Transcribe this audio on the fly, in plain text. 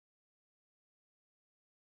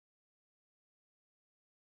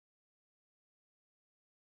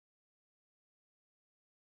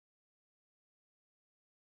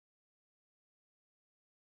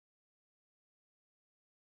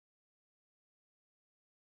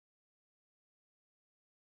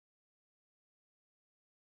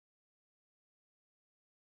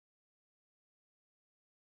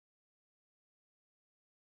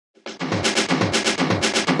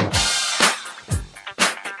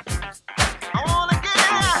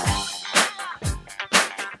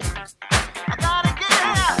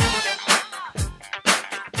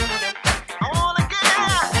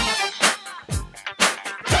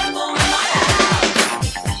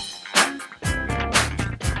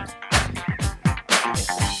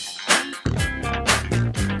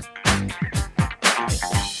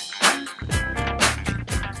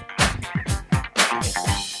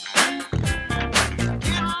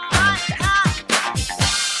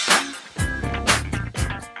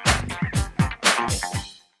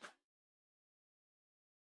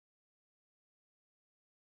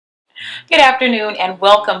Good afternoon and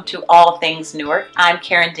welcome to All Things Newark. I'm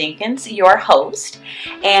Karen Dinkins, your host,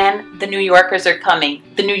 and the New Yorkers are coming.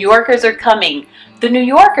 The New Yorkers are coming. The New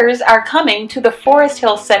Yorkers are coming to the Forest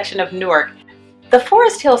Hill section of Newark. The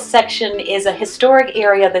Forest Hill section is a historic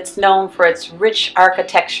area that's known for its rich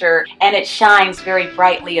architecture, and it shines very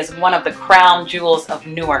brightly as one of the crown jewels of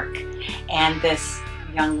Newark. And this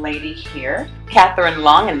young lady here, Catherine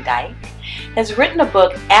Longendijk, has written a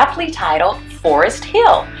book aptly titled Forest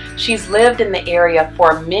Hill. She's lived in the area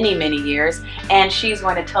for many, many years, and she's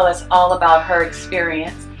going to tell us all about her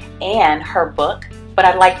experience and her book. But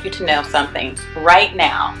I'd like you to know something. Right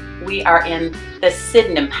now, we are in the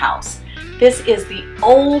Sydenham House. This is the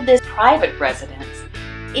oldest private residence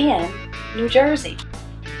in New Jersey.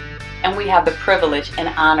 And we have the privilege and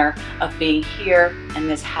honor of being here in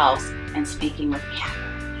this house and speaking with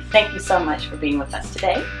Catherine. Thank you so much for being with us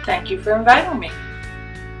today. Thank you for inviting me.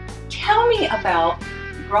 Tell me about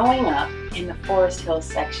growing up in the Forest Hill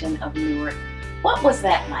section of Newark. What was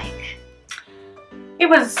that like? It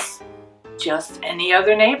was just any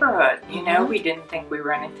other neighborhood. You know, we didn't think we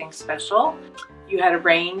were anything special. You had a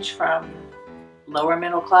range from lower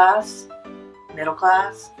middle class,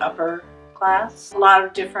 upper class, a lot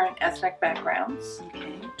of different ethnic backgrounds.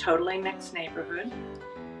 Okay. Totally mixed neighborhood.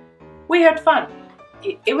 We had fun.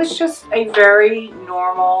 It was just a very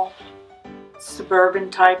normal suburban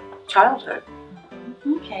type childhood.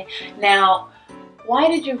 Okay. Now, why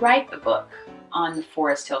did you write the book on the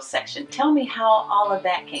Forest Hill section? Tell me how all of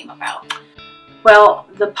that came about. Well,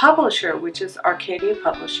 the publisher, which is Arcadia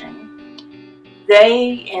Publishing,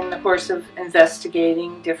 they, in the course of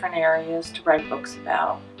investigating different areas to write books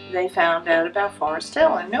about, they found out about Forest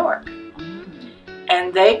Hill in Newark.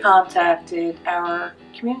 And they contacted our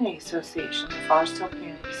community association, the Forest Hill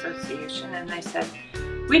Community Association, and they said,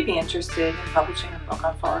 we'd be interested in publishing a book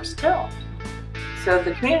on Forest Hill. So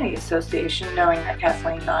the community association, knowing that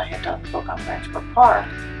Kathleen and I had done the book on Branchbrook Park,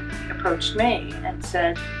 approached me and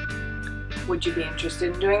said, would you be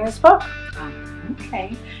interested in doing this book?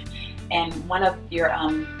 Okay. And one of your,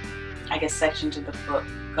 I guess, sections of the book,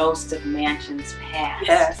 Ghosts of Mansions Past.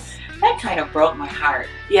 Yes. That kind of broke my heart.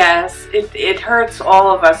 Yes, it hurts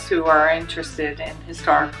all of us who are interested in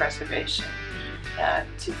historic preservation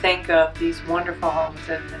to think of these wonderful homes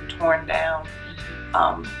that have been torn down,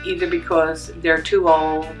 either because they're too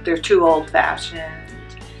old-fashioned.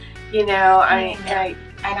 You know, I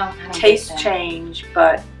don't taste change,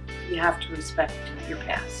 but you have to respect your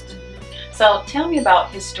past. So tell me about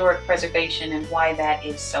historic preservation and why that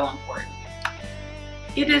is so important.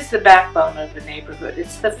 It is the backbone of the neighborhood.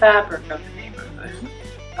 It's the fabric of the neighborhood.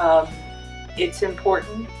 It's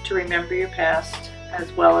important to remember your past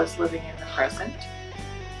as well as living in the present.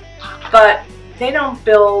 But they don't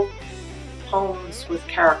build homes with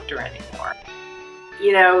character anymore.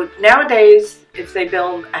 You know, nowadays, if they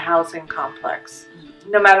build a housing complex,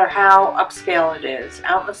 no matter how upscale it is,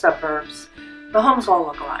 out in the suburbs, the homes all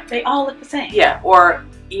look alike. They all look the same. Yeah, or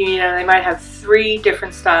you know, they might have 3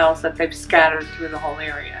 different styles that they've scattered through the whole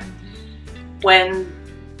area. When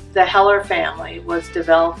the Heller family was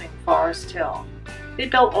developing Forest Hill, they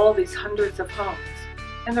built all these hundreds of homes,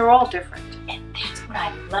 and they're all different. And that's what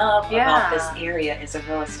I love about this area as a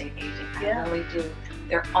real estate agent. I really do.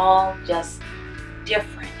 They're all just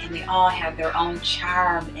different, and they all have their own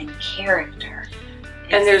charm and character.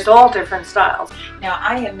 And there's all different styles. Now,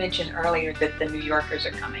 I had mentioned earlier that the New Yorkers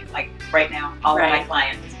are coming. Like right now, all of my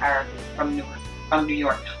clients are from New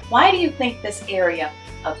York. Why do you think this area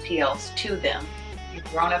appeals to them? You've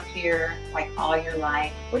grown up here like all your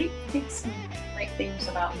life. What do you think some great things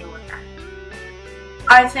about Newark are?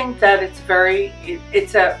 I think that it's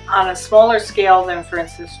on a smaller scale than, for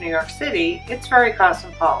instance, New York City. It's very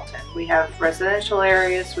cosmopolitan. We have residential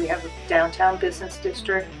areas. We have a downtown business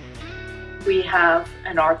district. We have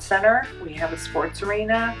an art center, we have a sports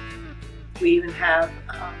arena, we even have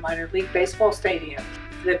a minor league baseball stadium.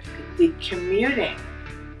 The commuting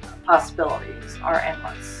possibilities are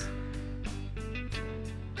endless.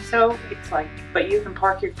 So it's like, but you can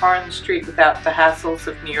park your car in the street without the hassles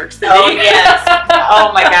of New York City. Oh yes,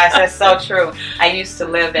 oh my gosh, that's so true. I used to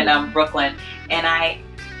live in Brooklyn, and I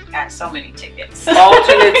got so many tickets.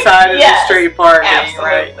 Alternate side of the street parking,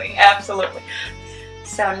 absolutely, right? Absolutely.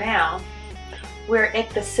 So now, we're at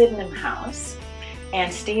the Sydenham House,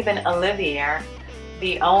 and Stephen Olivier,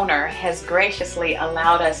 the owner, has graciously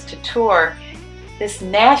allowed us to tour this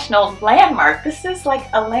national landmark. This is like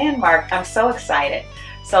a landmark. I'm so excited.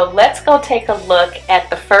 So let's go take a look at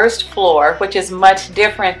the first floor, which is much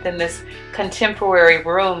different than this contemporary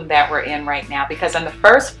room that we're in right now, because on the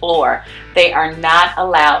first floor they are not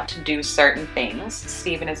allowed to do certain things.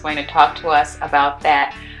 Stephen is going to talk to us about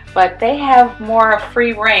that. but they have more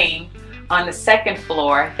free reign on the second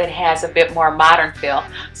floor that has a bit more modern feel.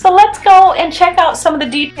 So let's go and check out some of the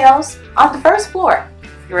details on the first floor.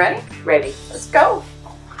 You ready? Ready. Let's go.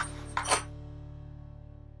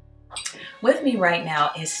 With me right now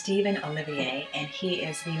is Stephen Olivier, and he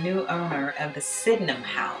is the new owner of the Sydenham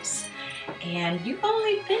House. And you've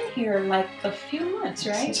only been here like a few months,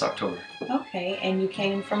 right? Since October. Okay, and you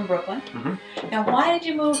came from Brooklyn. Mm-hmm. Now, why did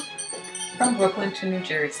you move from Brooklyn to New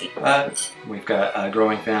Jersey? We've got a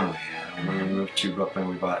growing family. When we moved to Brooklyn,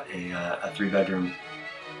 we bought a 3-bedroom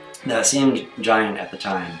that seemed giant at the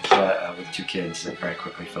time, but with 2 kids, it very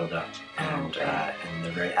quickly filled up. And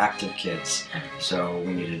they're very active kids, so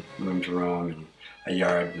we needed room to roam and a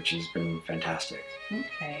yard, which has been fantastic.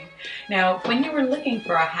 Okay. Now, when you were looking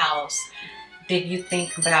for a house, did you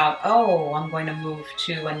think about, oh, I'm going to move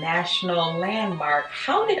to a national landmark?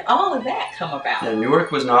 How did all of that come about? Yeah,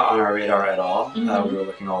 Newark was not on our radar at all. Mm-hmm. We were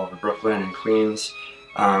looking all over Brooklyn and Queens,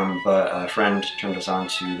 but a friend turned us on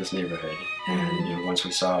to this neighborhood. And once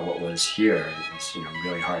we saw what was here, it was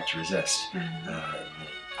really hard to resist.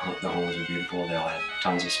 The homes are beautiful. They all had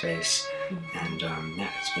tons of space, and yeah,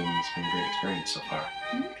 it's been a great experience so far.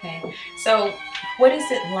 Okay, so what is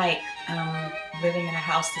it like living in a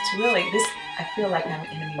house that's really this? I feel like I'm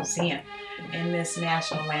in a museum. In this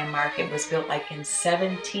national landmark, it was built like in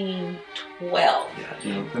 1712.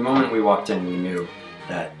 Yeah, the moment we walked in, we knew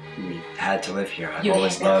that we had to live here. You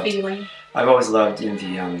had that feeling? I've always loved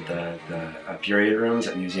the period rooms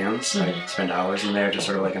at museums. I spend hours in there just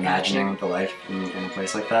sort of like imagining the life in a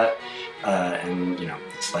place like that. And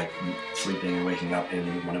it's like sleeping and waking up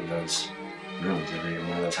in one of those rooms, in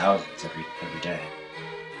one of those houses every day.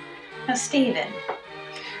 Now, Stephen,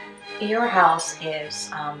 your house is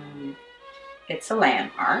it's a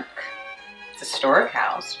landmark. It's a historic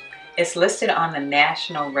house. It's listed on the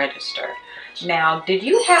National Register. Now, did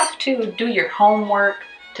you have to do your homework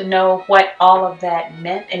to know what all of that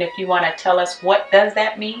meant? And if you want to tell us, what does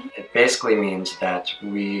that mean? It basically means that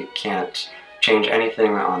we can't change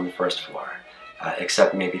anything on the first floor,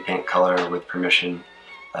 except maybe paint color with permission.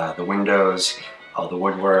 The windows, all the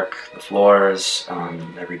woodwork, the floors,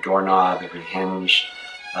 every doorknob, every hinge,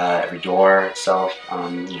 every door itself,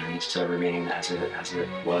 needs to remain as it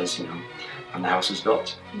was, when the house was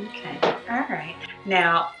built. Okay, all right.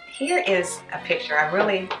 Now, here is a picture. I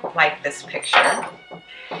really like this picture.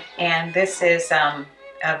 And this is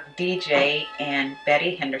of DJ and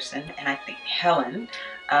Betty Henderson, and I think Helen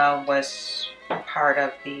was part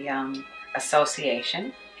of the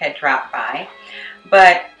association, had dropped by.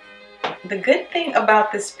 But the good thing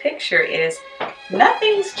about this picture is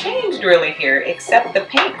nothing's changed really here except the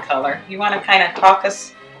paint color. You want to kind of talk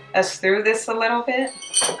us through this a little bit?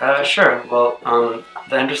 Sure. Well,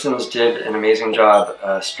 the Hendersons did an amazing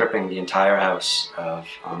job stripping the entire house of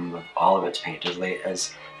all of its paint. As late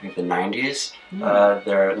as I think the 90s,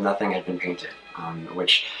 nothing had been painted,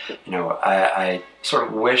 which I sort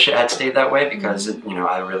of wish it had stayed that way because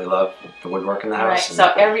I really love the woodwork in the house. Right.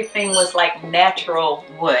 So everything was like natural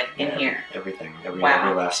wood in here. Everything, every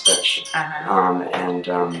last stitch.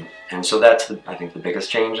 And so that's I think the biggest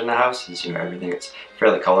change in the house is everything. It's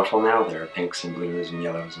fairly colorful now. There are pinks and blues and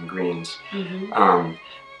yellows and greens.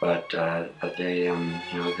 But they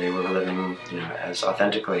they were living as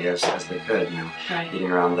authentically as they could. Eating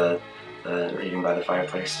around eating by the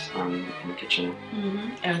fireplace in the kitchen.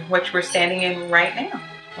 And which we're standing in right now.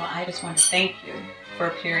 Well, I just want to thank you for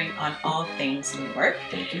appearing on All Things Newark.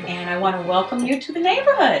 Thank you. And I want to welcome you to the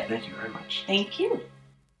neighborhood. Thank you very much. Thank you.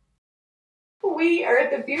 We are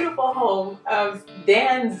at the beautiful home of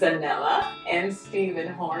Dan Zanella and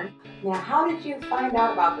Stephen Horn. Now, how did you find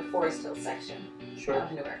out about the Forest Hill section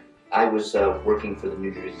of Newark? I was working for the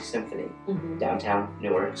New Jersey Symphony downtown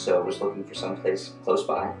Newark, so I was looking for some place close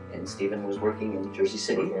by, and Stephen was working in Jersey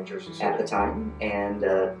City at the time, and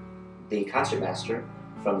the concertmaster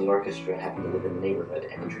from the orchestra happened to live in the neighborhood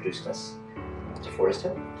and introduced us to Forest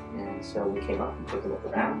Hill, and so we came up and took a look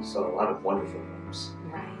around, saw a lot of wonderful homes,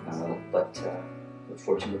 but we're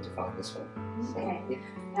fortunate to find this one. Okay.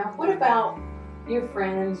 Now, what about your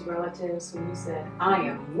friends, relatives, when you said, I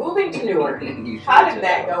am moving to Newark? How did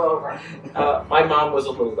that go over? My mom was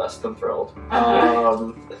a little less than thrilled.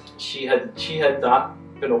 She had not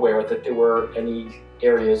been aware that there were any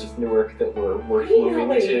areas of Newark that were worth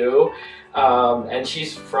moving to. And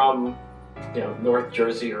she's from North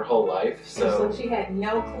Jersey her whole life. So she had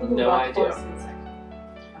no clue no about idea. Forest.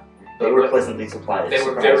 They were pleasantly surprised. They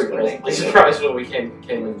were very pleasantly surprised when we came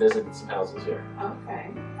and visited some houses here. Okay,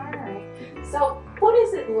 all right. So what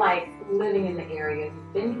is it like living in the area?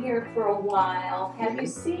 You've been here for a while. Have you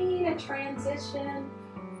seen a transition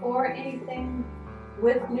or anything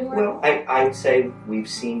with Newark? Well, I'd say we've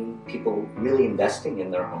seen people really investing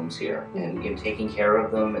in their homes here and taking care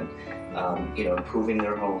of them and improving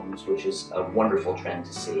their homes, which is a wonderful trend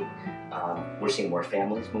to see. We're seeing more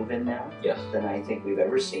families move in now than I think we've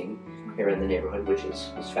ever seen here in the neighborhood, which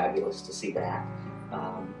is fabulous to see that.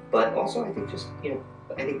 But also, I think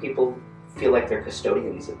I think people feel like they're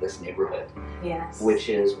custodians of this neighborhood, which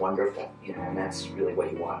is wonderful. And that's really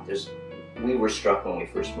what you want. We were struck when we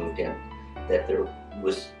first moved in that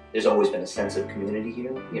there's always been a sense of community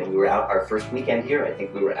here. We were out our first weekend here. I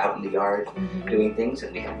think we were out in the yard doing things,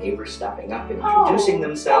 and we had neighbors stopping up and introducing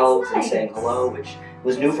themselves and saying hello, which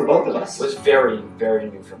was new for both of us. It was very, very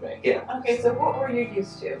new for me. Yeah. Okay, so what were you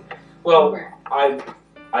used to? Well, I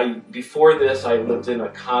before this I lived in a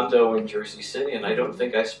condo in Jersey City, and I don't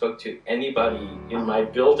think I spoke to anybody in my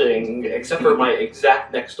building except for my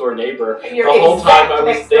exact next door neighbor the whole time I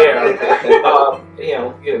was there.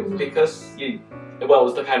 Because it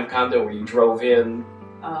was the kind of condo where you drove in,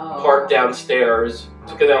 parked downstairs,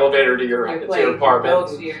 took an elevator to your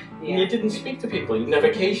apartment. You didn't speak to people. You didn't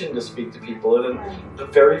have occasion to speak to people. And then the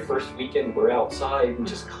very first weekend, we're outside and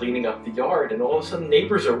just cleaning up the yard, and all of a sudden,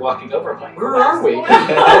 neighbors are walking over. I'm like, "Where are we?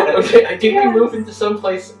 Did we move into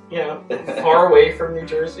someplace, far away from New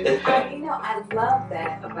Jersey?" I love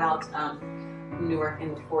that about Newark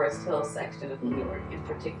and the Forest Hills section of Newark in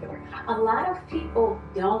particular. A lot of people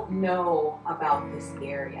don't know about this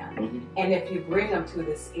area, and if you bring them to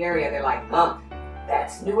this area, they're like, "Oh,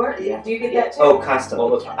 that's Newark." Yeah. Do you get that too? Oh, constantly.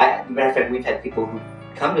 All the time. Matter of fact, we've had people who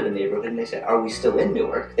come to the neighborhood and they say, "Are we still in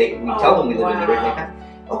Newark?" We tell them we live in Newark, and they come,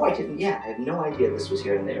 "Oh, I didn't. Yeah, I had no idea this was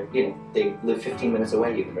here." And they live 15 minutes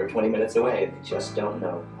away, even, or 20 minutes away, and they just don't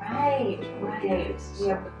know. Right.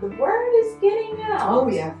 Yeah, but the word is getting out. Oh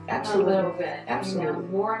yeah, absolutely. A little bit. Absolutely.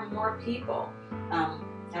 More and more people.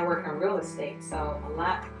 I work in real estate, so a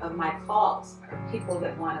lot of my calls are people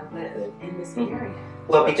that want to live in this area.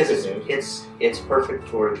 Well, because it's perfect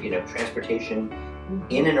for transportation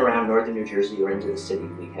in and around northern New Jersey or into the city.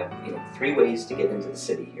 We have 3 ways to get into the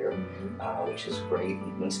city here, which is great.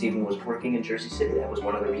 When Stephen was working in Jersey City, that was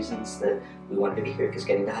one of the reasons that we wanted to be here, because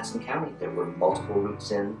getting to Hudson County, there were multiple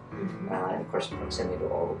routes in, and of course proximity to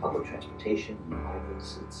all the public transportation.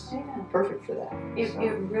 It's perfect for that. It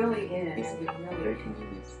really is. Yeah, it really very is.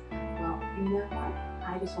 convenient. Well, you know what?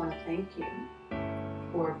 I just want to thank you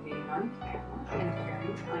for being on camera and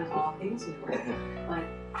appearing on All Things Newark. But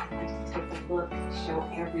I'd like to take a look and show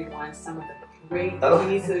everyone some of the great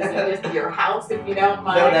pieces and just your house, if you don't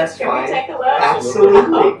mind. No, that's fine. Can we take a look?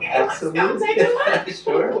 Absolutely. Okay, Absolutely. let's go take a look.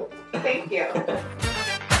 Sure. Thank you.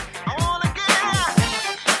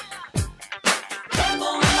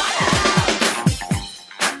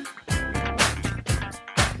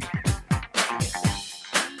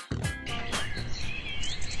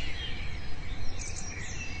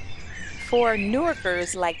 For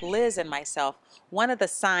Newarkers like Liz and myself, one of the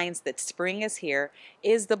signs that spring is here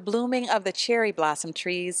is the blooming of the cherry blossom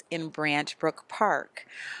trees in Branch Brook Park.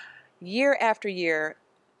 Year after year,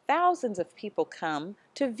 thousands of people come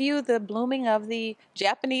to view the blooming of the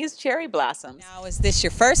Japanese cherry blossoms. Now, is this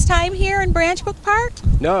your first time here in Branch Brook Park?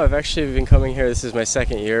 No, I've actually been coming here. This is my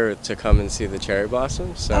second year to come and see the cherry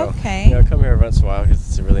blossoms. So, okay. I come here once in a while because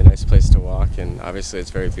it's a really nice place to walk, and obviously it's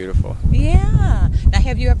very beautiful. Yeah. Now,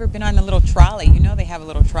 have you ever been on a little trolley? You know they have a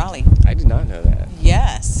little trolley. I did not know that.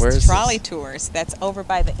 Yes. Where is trolley this? Tours. That's over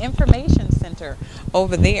by the information center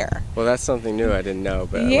over there. Well, that's something new I didn't know,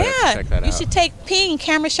 but I'd like to check that out. You should take Ping,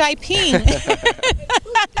 Camera Shy Ping.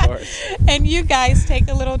 Of course. And you guys take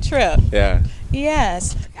a little trip. Yeah.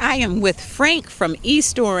 Yes. I am with Frank from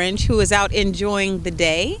East Orange, who is out enjoying the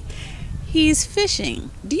day. He's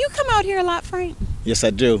fishing. Do you come out here a lot, Frank? Yes, I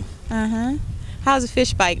do. Uh-huh. How's the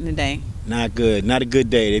fish biting today? Not good. Not a good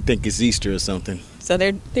day. They think it's Easter or something. So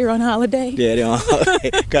they're on holiday? Yeah, they're on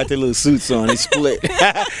holiday. Got their little suits on. They split.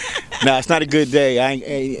 No, it's not a good day. I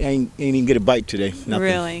ain't even get a bite today. Nothing.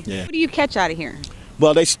 Really? Yeah. What do you catch out of here?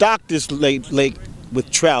 Well, they stocked this lake with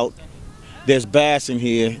trout. There's bass in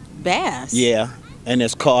here. Bass? Yeah. And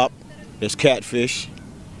there's carp. There's catfish.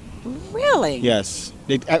 Really? Yes.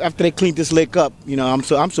 After they cleaned this lake up, I'm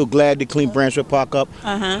so glad they cleaned Branch Brook Park up.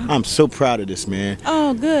 I'm so proud of this, man.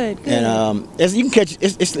 Oh, good. And you can catch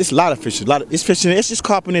it's a lot of fish. It's fishing. It's just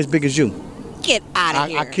carp in there as big as you. Get out of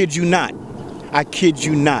here. I kid you not. I kid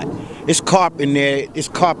you not. It's carp in there. It's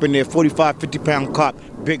carp in there. 45, 50-pound carp,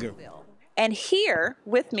 bigger. And here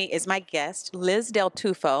with me is my guest, Liz Del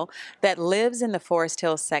Tufo, that lives in the Forest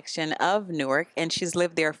Hills section of Newark, and she's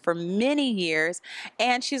lived there for many years,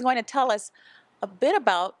 and she's going to tell us a bit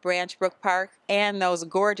about Branch Brook Park and those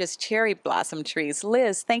gorgeous cherry blossom trees.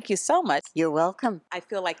 Liz, thank you so much. You're welcome. I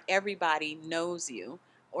feel like everybody knows you,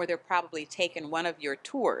 or they're probably taken one of your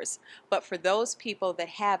tours. But for those people that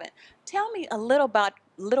haven't, tell me a little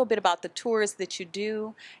bit about the tours that you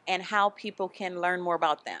do and how people can learn more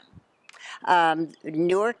about them.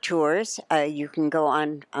 Newark Tours, you can go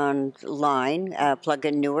online, plug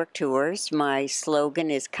in Newark Tours. My slogan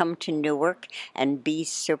is "Come to Newark and be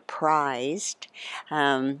surprised,"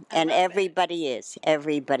 and everybody is.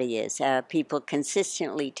 Everybody is. People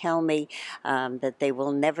consistently tell me that they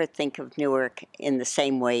will never think of Newark in the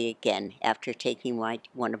same way again after taking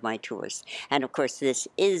one of my tours. And of course, this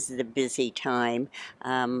is the busy time.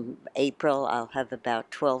 April, I'll have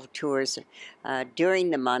about 12 tours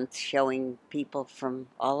during the month showing people from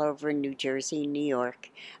all over New Jersey, New York,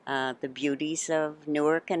 the beauties of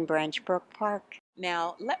Newark and Branch Brook Park.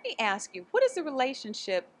 Now, let me ask you, what is the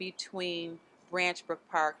relationship between Branch Brook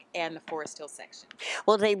Park and the Forest Hill section?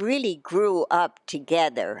 Well, they really grew up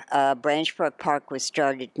together. Branch Brook Park was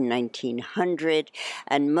started in 1900,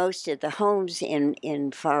 and most of the homes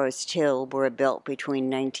in Forest Hill were built between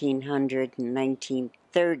 1900 and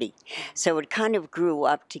 1930. So it kind of grew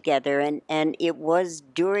up together, and it was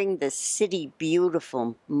during the City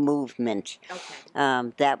Beautiful movement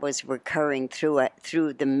that was recurring through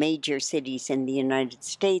the major cities in the United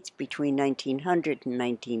States between 1900 and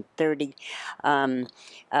 1930.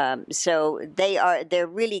 So they're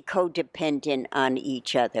really codependent on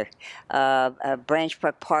each other. Branch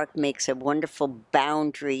Brook Park makes a wonderful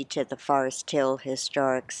boundary to the Forest Hill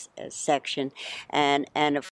Historic section, and of